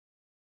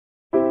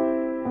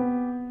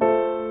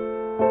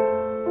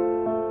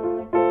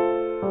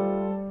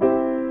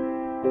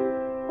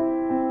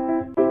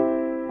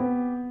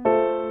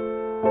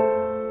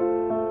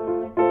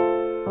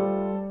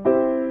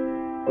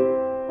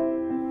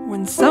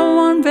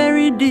someone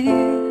very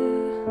dear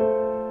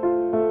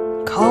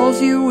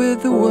calls you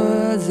with the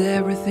words,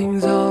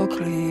 everything's all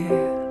clear.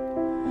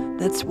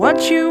 That's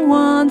what you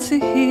want to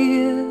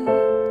hear,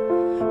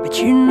 but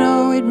you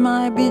know it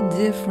might be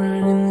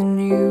different in the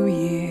new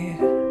year.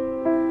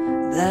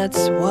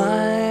 That's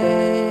why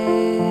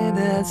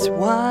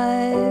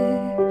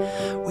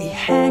we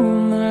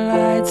hang the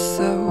lights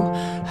so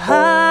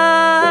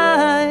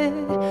high.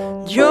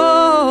 Joy,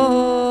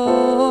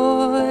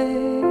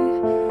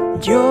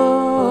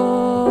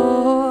 joy,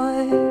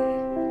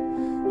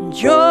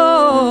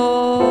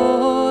 joy,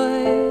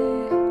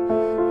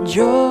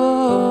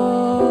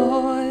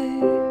 joy.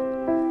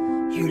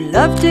 You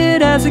loved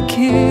it as a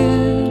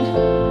kid,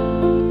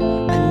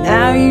 but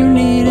now you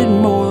need it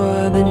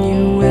more than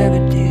you ever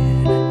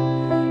did.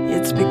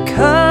 It's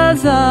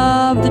because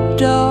of the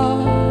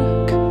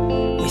dark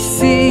we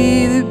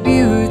see the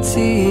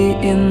beauty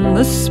in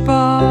the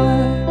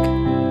spark.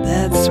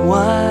 That's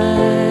why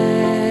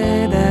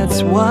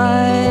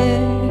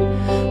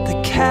the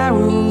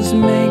carols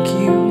make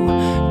you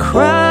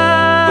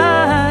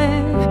cry.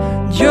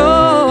 Joy,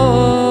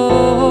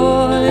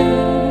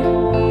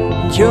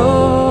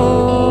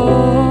 joy,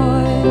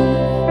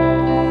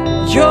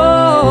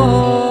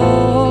 joy,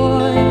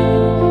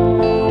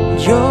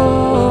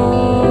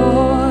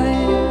 joy.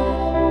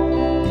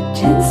 The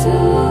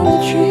tinsel on the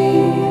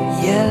tree,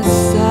 yes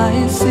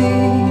I see.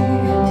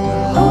 The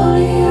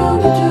honey on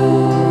the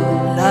door,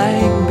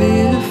 like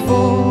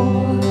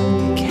before.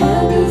 The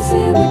candles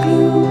in the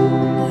gloom,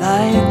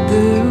 light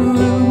the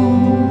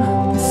room.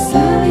 The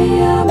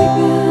Celia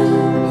began,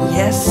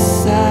 yes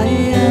I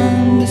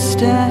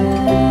understand.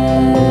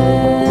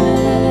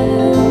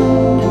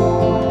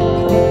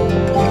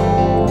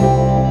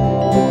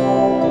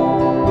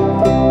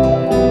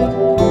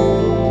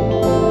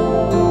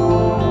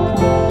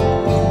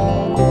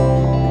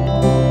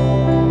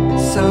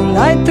 So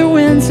light the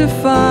winter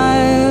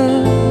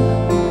fire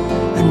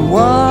and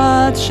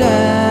watch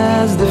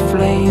as the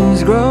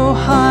flames grow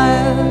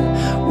higher.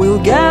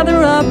 We'll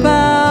gather up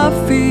our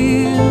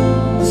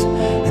fears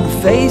and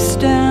face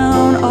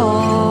down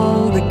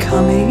all the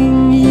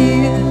coming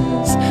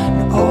years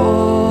and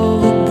all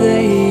that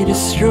they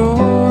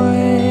destroy.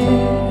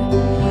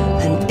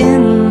 And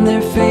in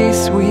their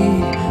face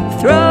we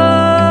throw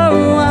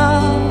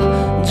our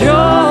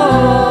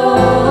joy,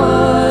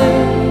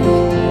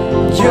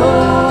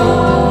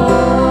 joy,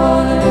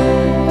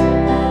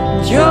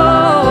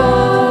 joy,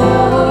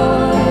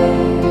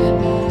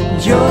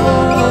 joy.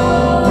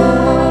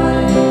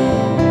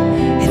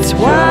 It's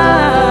why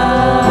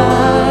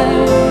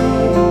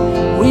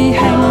we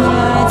hang the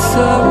lights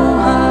so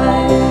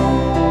high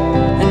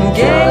and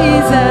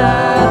gaze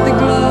at the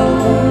glow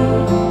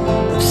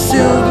of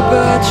silver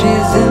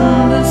birches in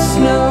the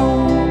snow.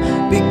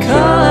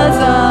 Because